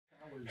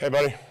Hey,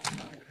 buddy.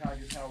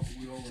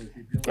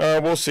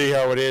 We'll see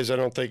how it is. I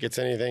don't think it's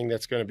anything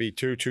that's going to be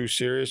too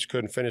serious.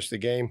 Couldn't finish the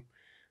game.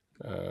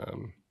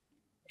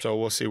 So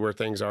we'll see where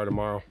things are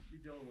tomorrow. You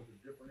dealing with a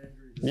different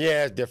injury?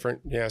 Yeah,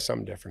 different. Yeah,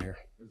 something different here.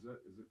 Is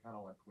it kind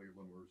of like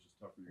Cleveland, where it's just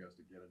tough for you guys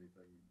to get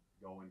anything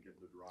going, get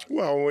the drive?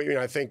 Well,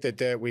 I think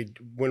that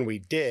when we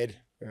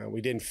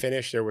didn't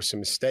finish. There were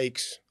some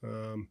mistakes.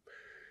 Would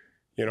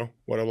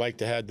have liked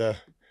to had the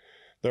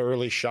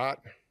early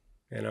shot.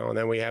 And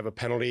then we have a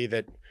penalty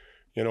that,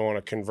 on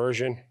a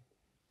conversion.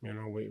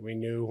 We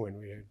knew and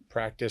we had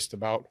practiced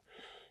about,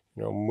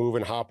 move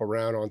and hop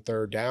around on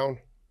third down,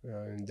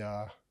 and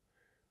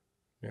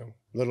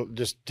little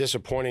just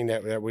disappointing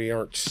that we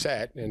aren't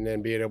set, and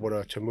then being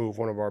able to move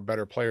one of our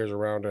better players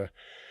around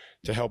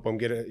to help them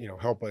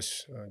help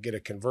us get a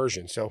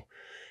conversion. So,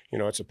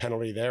 it's a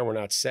penalty there. We're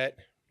not set.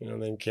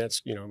 Then can't.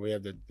 We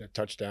have the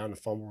touchdown, the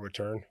fumble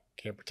return.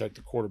 Can't protect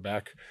the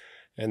quarterback,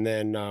 and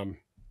then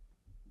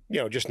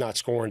just not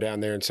scoring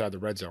down there inside the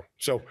red zone.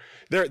 So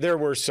there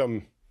were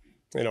some,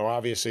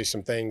 obviously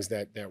some things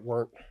that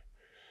weren't,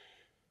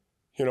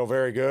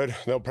 very good.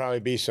 There'll probably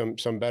be some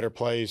better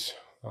plays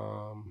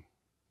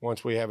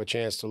once we have a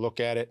chance to look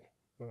at it.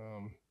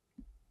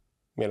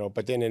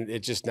 But then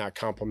it's just not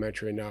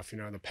complimentary enough.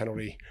 The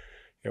penalty,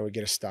 we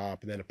get a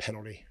stop and then a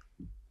penalty,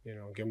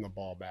 give them the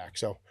ball back.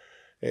 So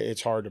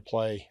it's hard to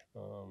play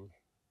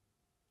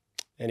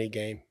any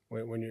game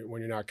when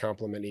you're not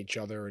complimenting each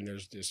other and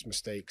there's just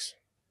mistakes.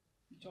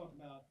 You talk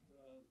about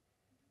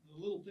the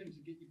little things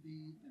that get you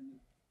beat and the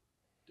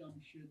dumb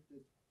shit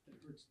that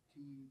hurts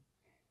the team.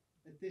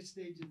 At this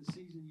stage of the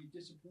season, you're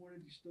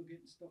disappointed. You're still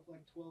getting stuff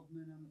like 12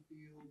 men on the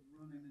field,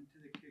 running into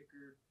the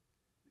kicker.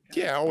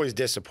 Yeah, always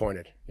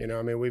disappointed.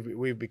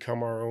 We've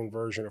become our own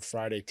version of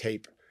Friday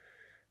tape,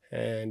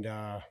 and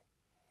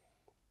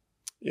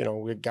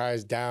with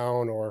guys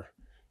down or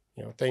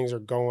things are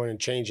going and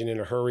changing in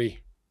a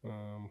hurry.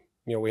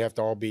 We have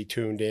to all be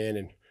tuned in,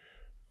 and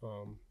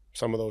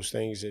some of those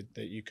things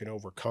that you can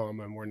overcome,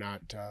 and we're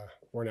not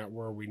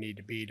where we need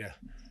to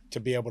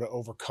be able to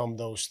overcome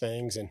those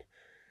things. And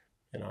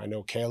I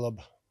know Caleb,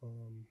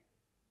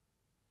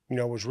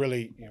 was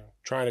really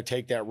trying to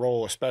take that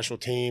role of special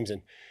teams,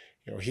 and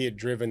he had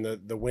driven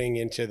the wing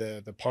into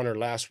the punter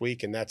last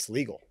week, and that's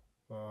legal.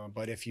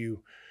 But if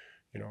you're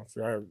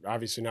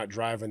obviously not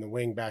driving the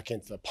wing back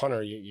into the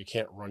punter, you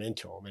can't run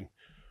into him. And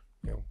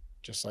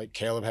just like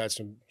Caleb had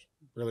some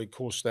really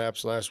cool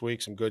snaps last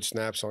week, some good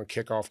snaps on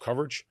kickoff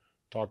coverage.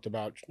 Talked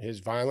about his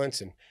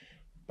violence,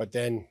 but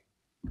then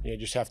you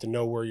just have to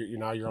know where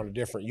you're on a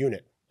different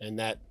unit, and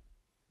that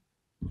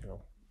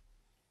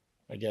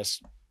I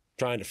guess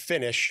trying to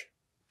finish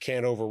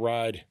can't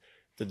override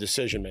the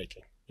decision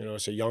making.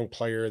 It's a young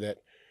player that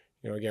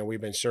again we've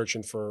been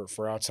searching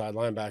for outside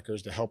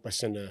linebackers to help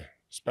us in the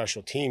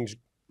special teams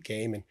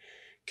game, and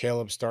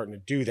Caleb's starting to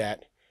do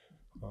that.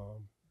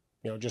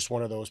 Just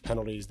one of those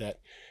penalties that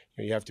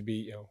you have to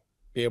be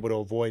able to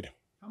avoid.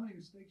 How many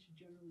mistakes you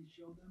generally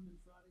show them in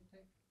Friday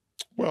tape?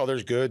 Well,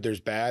 there's good, there's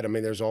bad.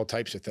 There's all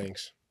types of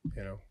things,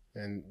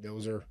 and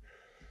those are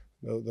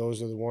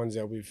the ones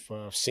that we've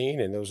seen,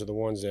 and those are the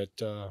ones that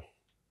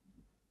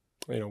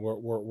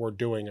we're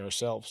doing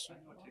ourselves. I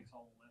know it takes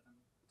all 11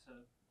 to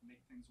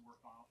make things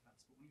work on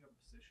offense, but when you have a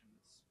position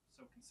that's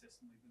so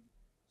consistently been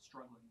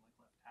struggling like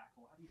left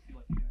tackle, how do you feel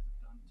like you guys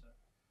have done to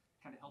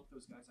kind of help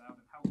those guys out,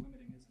 and how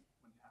limiting is it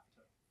when you have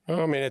to?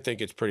 I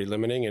think it's pretty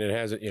limiting, and it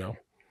has it.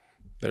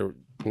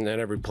 Not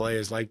every play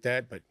is like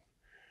that, but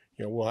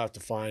we'll have to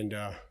find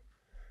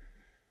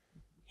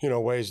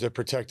ways to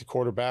protect the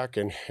quarterback,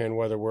 and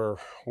whether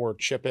we're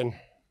chipping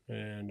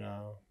and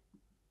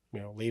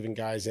leaving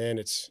guys in.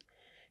 It's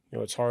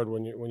hard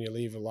when you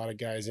leave a lot of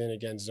guys in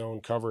against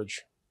zone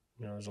coverage.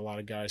 There's a lot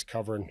of guys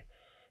covering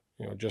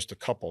just a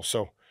couple.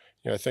 So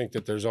I think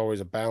that there's always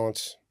a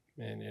balance,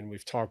 and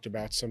we've talked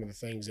about some of the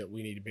things that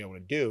we need to be able to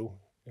do.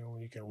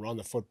 You can run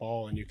the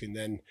football, and you can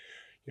then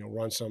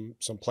run some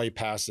play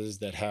passes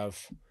that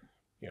have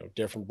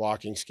different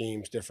blocking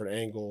schemes, different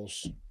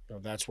angles.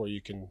 That's where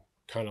you can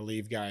kind of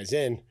leave guys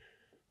in,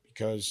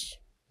 because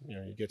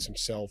you get some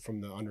sell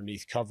from the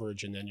underneath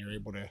coverage, and then you're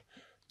able to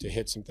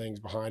hit some things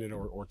behind it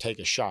or take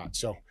a shot.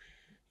 So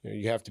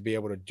you have to be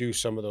able to do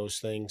some of those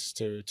things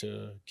to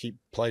keep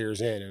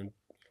players in. And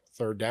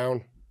third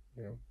down,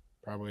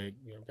 probably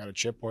got to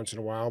chip once in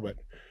a while, but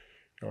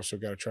you also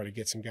got to try to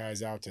get some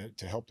guys out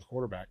to help the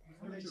quarterback.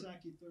 They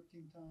sack you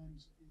 13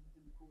 times in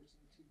the course of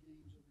the 2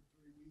 games over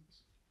 3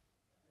 weeks.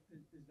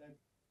 Is that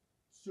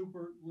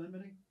super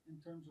limiting in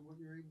terms of what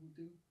you're able to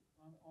do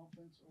on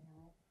offense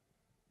overall?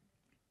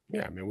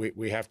 Yeah,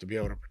 we have to be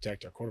able to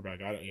protect our quarterback.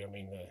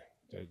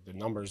 The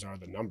numbers are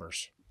the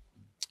numbers,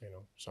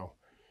 So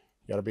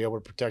you got to be able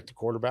to protect the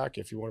quarterback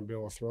if you want to be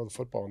able to throw the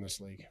football in this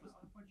league.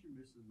 What you're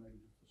missing, maybe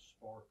just a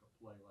spark of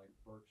play like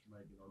Burks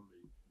making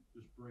early,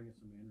 just bringing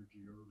some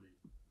energy early,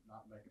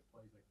 not making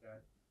plays like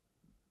that.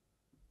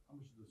 How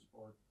much of the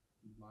spark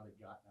you might have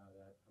gotten out of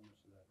that? How much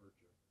did that hurt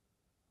you?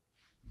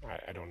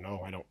 I don't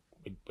know.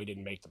 We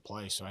didn't make the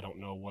play, so I don't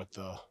know what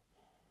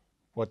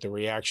the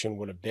reaction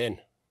would have been.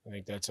 I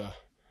think that's a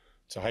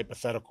it's a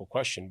hypothetical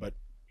question, but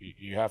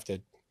you have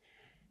to,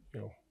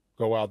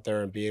 go out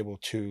there and be able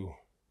to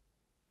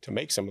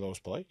make some of those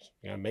plays.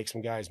 Make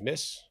some guys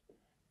miss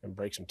and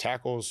break some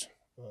tackles,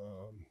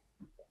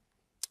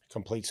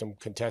 complete some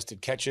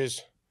contested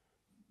catches.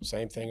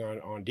 Same thing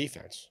on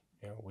defense.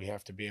 We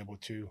have to be able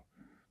to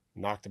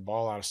knock the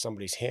ball out of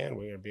somebody's hand.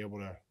 We're going to be able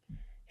to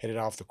hit it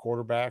off the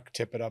quarterback,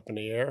 tip it up in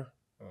the air.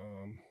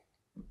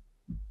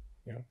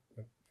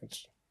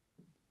 It's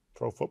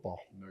pro football.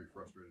 I know you're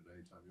frustrated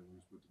anytime you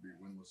lose, but to be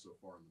winless so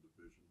far in the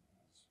division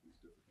is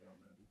difficult, I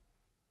imagine.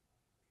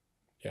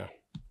 Yeah.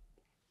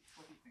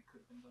 What do you think could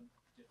have been done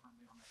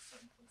differently on that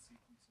 7-play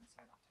sequence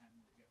inside of 10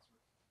 where you guys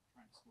were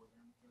trying to score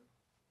there in the third?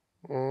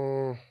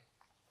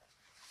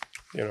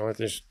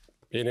 Just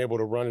being able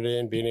to run it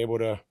in, being able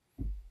to,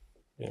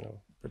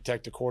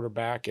 protect the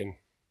quarterback, and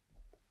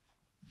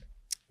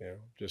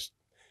just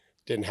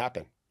didn't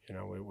happen.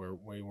 We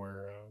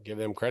were give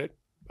them credit,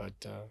 but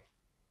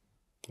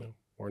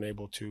weren't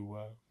able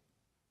to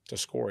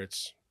score.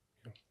 It's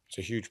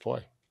a huge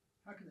play.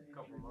 How can the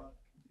injury luck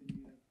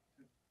continue to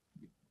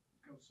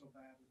go so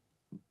badly?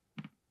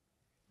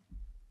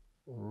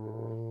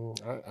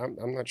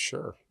 I'm not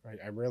sure.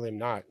 I really am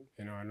not.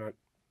 I'm not.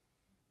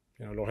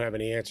 Don't have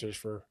any answers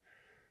for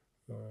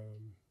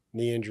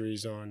knee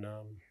injuries on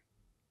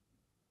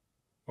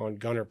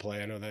gunner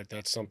play. I know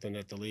that's something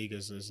that the league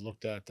has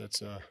looked at.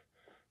 It's a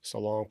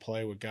long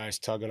play with guys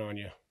tugging on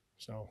you.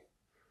 So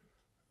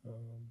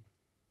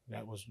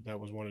that was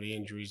one of the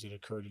injuries that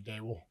occurred today.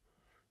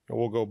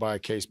 We'll go by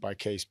case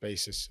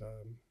basis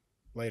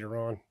later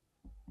on.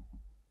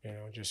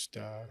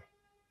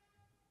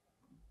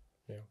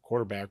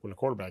 Quarterback, when the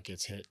quarterback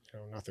gets hit,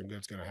 nothing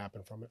good's going to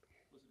happen from it.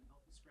 Was it a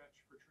healthy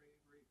scratch for Trey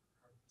Avery,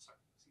 or was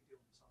he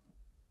dealing with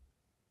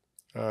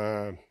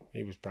something?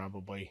 He was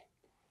probably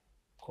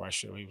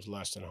questionable. He was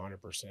less than 100%. You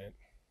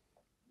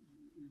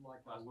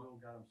like how Will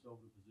got himself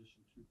in a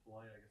position to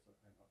play, I guess,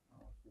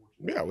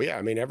 unfortunately. Yeah.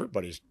 I mean,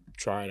 everybody's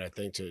trying, I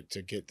think, to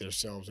get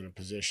themselves in a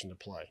position to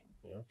play.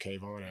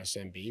 Kayvon,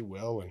 SMB,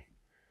 Will, and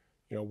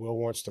Will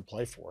wants to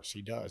play for us.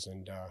 He does,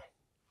 and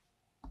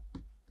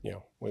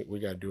we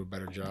got to do a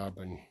better job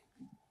and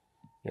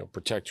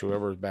protect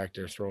whoever's back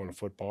there throwing the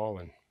football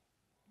and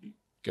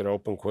get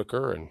open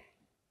quicker and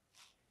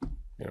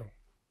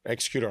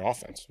execute our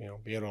offense.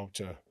 Be able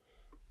to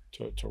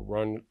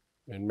run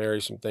and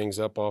marry some things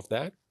up off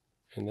that,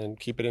 and then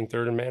keep it in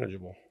third and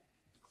manageable.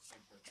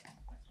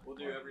 We'll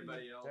do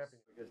everybody else. I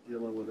guess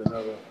dealing with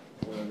another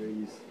one of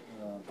these,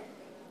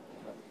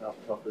 how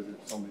tough is it?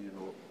 Somebody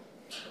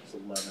it's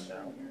 11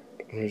 now.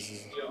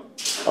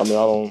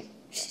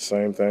 It's the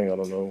same thing. I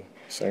don't know.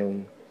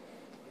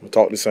 We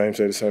talk the same,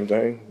 say the same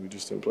thing. We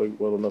just didn't play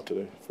well enough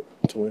today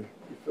to win.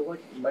 You feel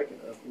like making,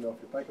 if you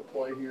make a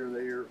play here or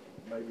there,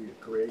 maybe it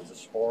creates a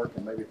spark,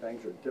 and maybe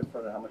things are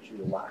different, and how much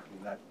you're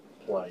lacking that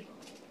play.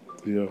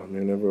 Yeah,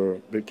 whenever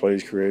big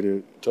plays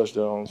created,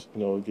 touchdowns,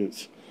 it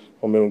gets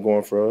momentum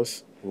going for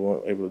us. We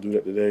weren't able to do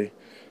that today.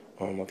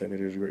 I think they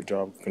did a great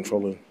job of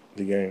controlling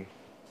the game.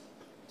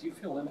 Do you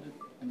feel limited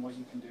in what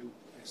you can do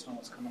based on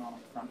what's coming on the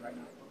front right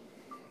now?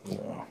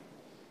 No,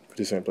 we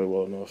just ain't play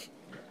well enough.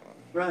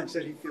 Ryan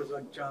said he feels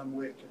like John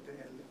Wick at the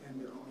end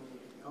of the movie.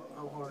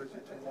 How hard is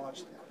it to watch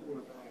the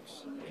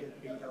quarterbacks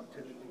get beat up to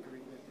the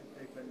degree that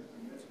they've been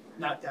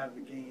knocked out of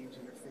the games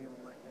and they're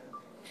feeling like that?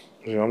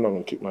 Yeah, I'm not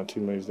going to kick my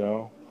teammates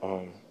down.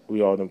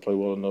 We all didn't play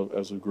well enough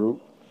as a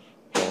group.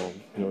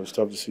 It's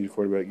tough to see the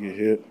quarterback get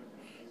hit,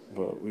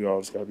 but we all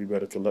just got to be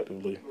better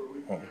collectively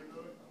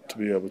to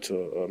be able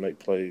to make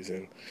plays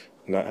and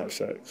not have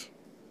sacks.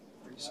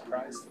 Are you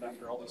surprised that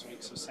after all these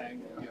weeks of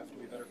saying you have to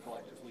be better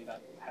collectively,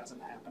 that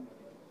hasn't happened?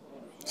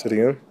 Say it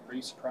again? Are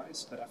you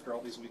surprised that after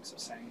all these weeks of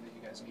saying that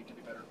you guys need to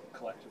be better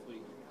collectively,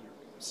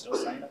 you're still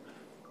saying it?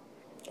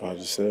 I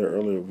just said it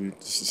earlier.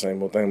 It's the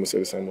same old thing. We say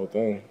the same old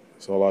thing.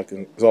 It's all I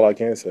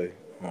can say.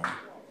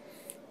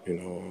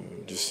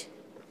 Just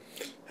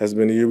hasn't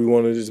been the year we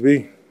wanted it to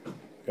be.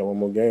 Got one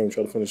more game.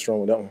 Try to finish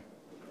strong with that one.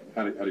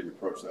 How do you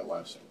approach that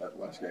last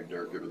game,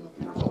 Derrick, given that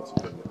the results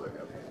have been what they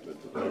have been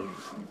today?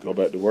 Go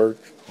back to work.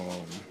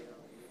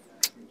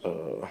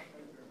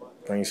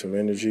 Bring some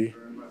energy.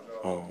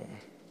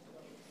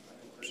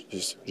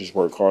 Just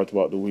work hard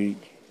throughout the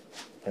week.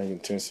 Bring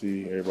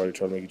intensity. Everybody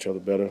try to make each other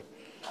better,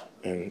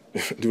 and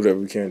do whatever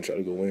we can to try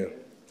to go win.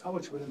 How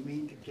much would it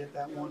mean to get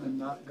that one and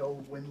not go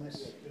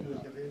winless in the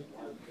division?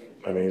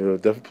 It'll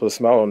definitely put a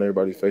smile on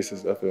everybody's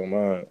faces. I feel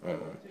mine.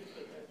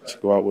 To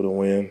go out with a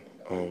win.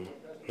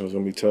 It was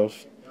going to be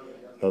tough.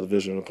 Another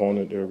division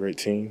opponent. They're a great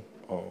team.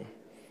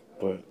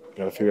 But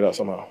got to figure it out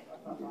somehow.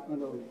 I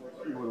know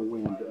you want to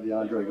win.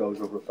 DeAndre goes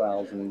over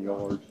 1,000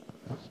 yards.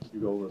 You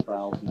go over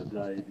 1,000 a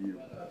day.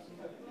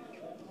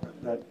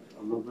 That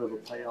a little bit of a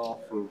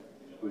payoff for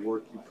the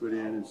work you put in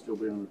and still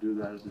being able to do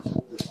that at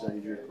this stage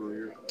of your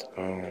career?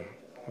 I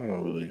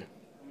don't really.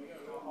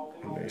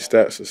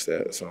 Stats are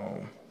stats.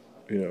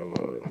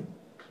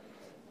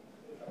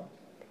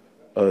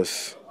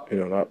 Us,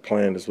 not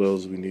playing as well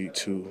as we need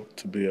to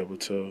be able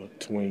to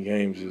win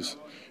games is,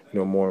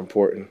 more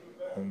important.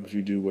 If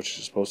you do what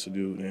you're supposed to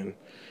do, then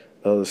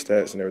other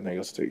stats and everything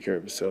else to take care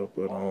of itself.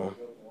 But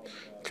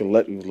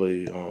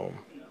collectively,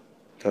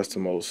 that's the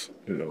most,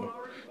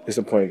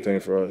 disappointing thing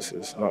for us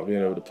is not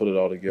being able to put it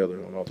all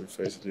together on all three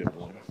phases of the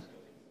game.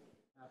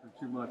 Happened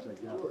too much, I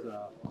guess.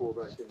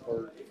 Quarterback getting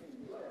hurt.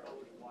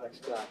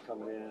 Next guy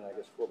coming in, I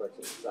guess quarterback's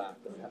getting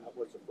sacked. I mean,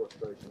 what's the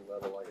frustration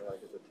level like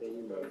as a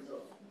team and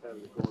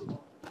having the quarterback?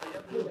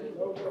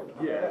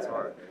 Yeah, it's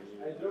hard.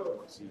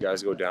 You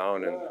guys go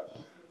down, and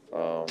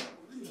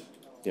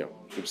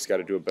we just got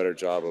to do a better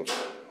job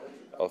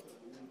of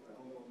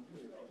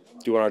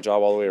doing our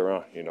job all the way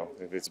around.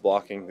 If it's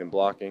blocking, then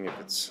blocking. If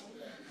it's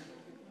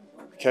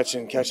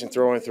catching,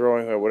 throwing,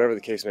 or whatever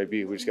the case may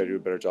be, we just got to do a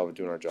better job of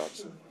doing our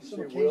jobs. Some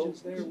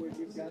occasions there where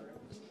you've got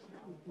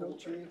no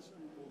chance.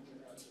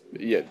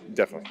 Yeah,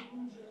 definitely.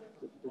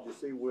 Did you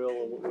see Will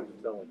and what did you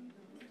tell him?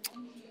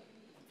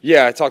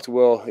 Yeah, I talked to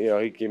Will.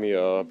 He gave me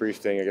a brief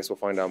thing. I guess we'll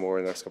find out more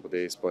in the next couple of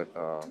days. But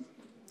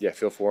yeah,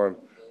 feel for him.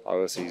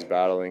 Obviously, he's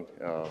battling.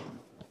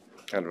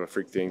 Kind of a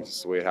freak thing,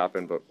 just the way it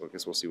happened. But I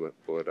guess we'll see what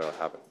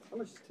happen. How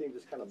much is the team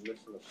just kind of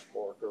missing a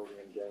spark early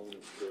in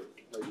games to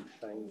maybe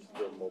change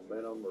the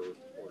momentum or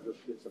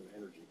just get some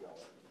energy going?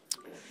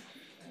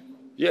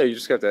 Yeah, you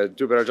just got to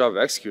do a better job of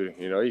executing.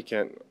 You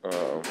can't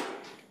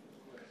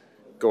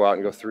go out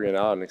and go 3 and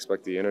out and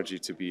expect the energy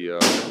to be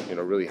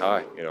really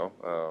high.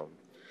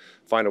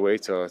 Find a way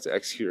to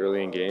execute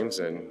early in games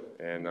and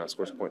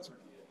score some points.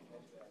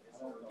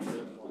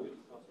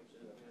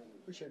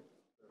 Appreciate it.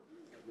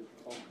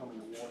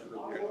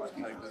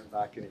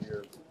 Back in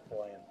here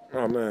playing.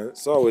 Oh, man,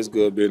 it's always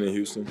good being in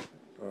Houston.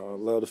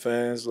 Love the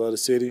fans, love the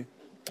city.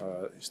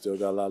 Still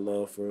got a lot of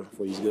love for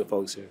these good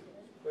folks here.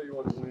 So you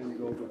want to win, you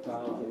go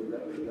overtime.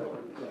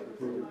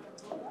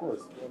 Of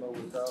course, going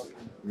overtime.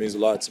 It means a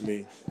lot to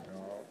me.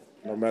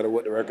 No matter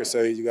what the record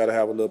says, you got to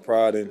have a little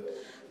pride and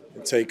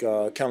take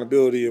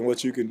accountability in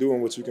what you can do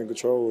and what you can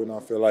control. And I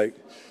feel like,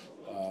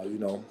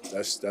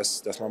 that's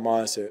my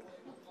mindset.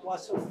 Why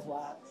so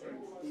flat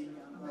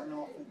on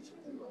offense?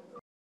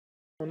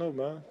 I don't know,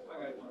 man.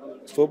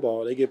 It's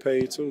football. They get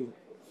paid too.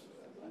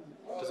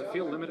 Does it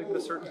feel limiting at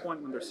a certain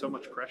point when there's so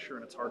much pressure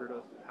and it's harder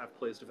to have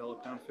plays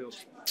develop downfield?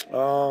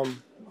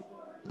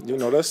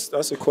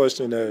 That's a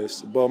question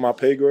that's above my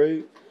pay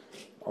grade.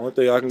 Only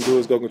thing I can do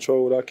is go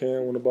control what I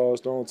can when the ball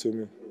is thrown to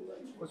me.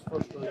 What's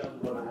frustrating about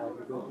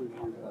it? Go through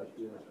years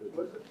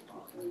like this.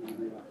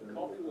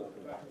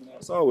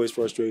 It's always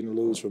frustrating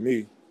to lose for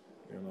me.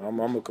 I'm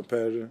a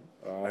competitor.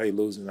 I hate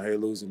losing.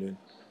 in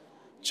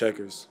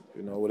checkers,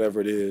 whatever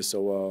it is.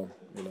 So,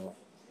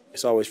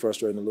 it's always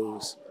frustrating to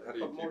lose. How do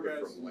you keep it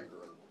from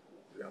lingering,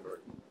 DeAndre?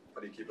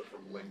 How do you keep it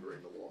from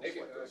lingering the loss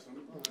like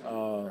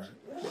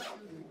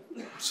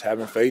this? Just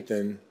having faith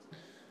and,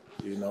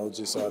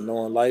 just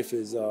knowing life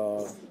is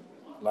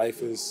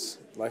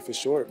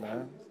short,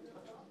 man.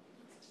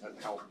 And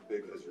how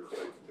big has your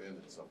faith been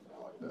in something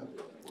like that?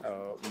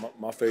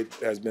 My faith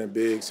has been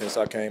big since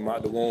I came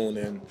out the womb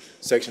in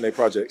Section 8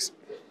 projects.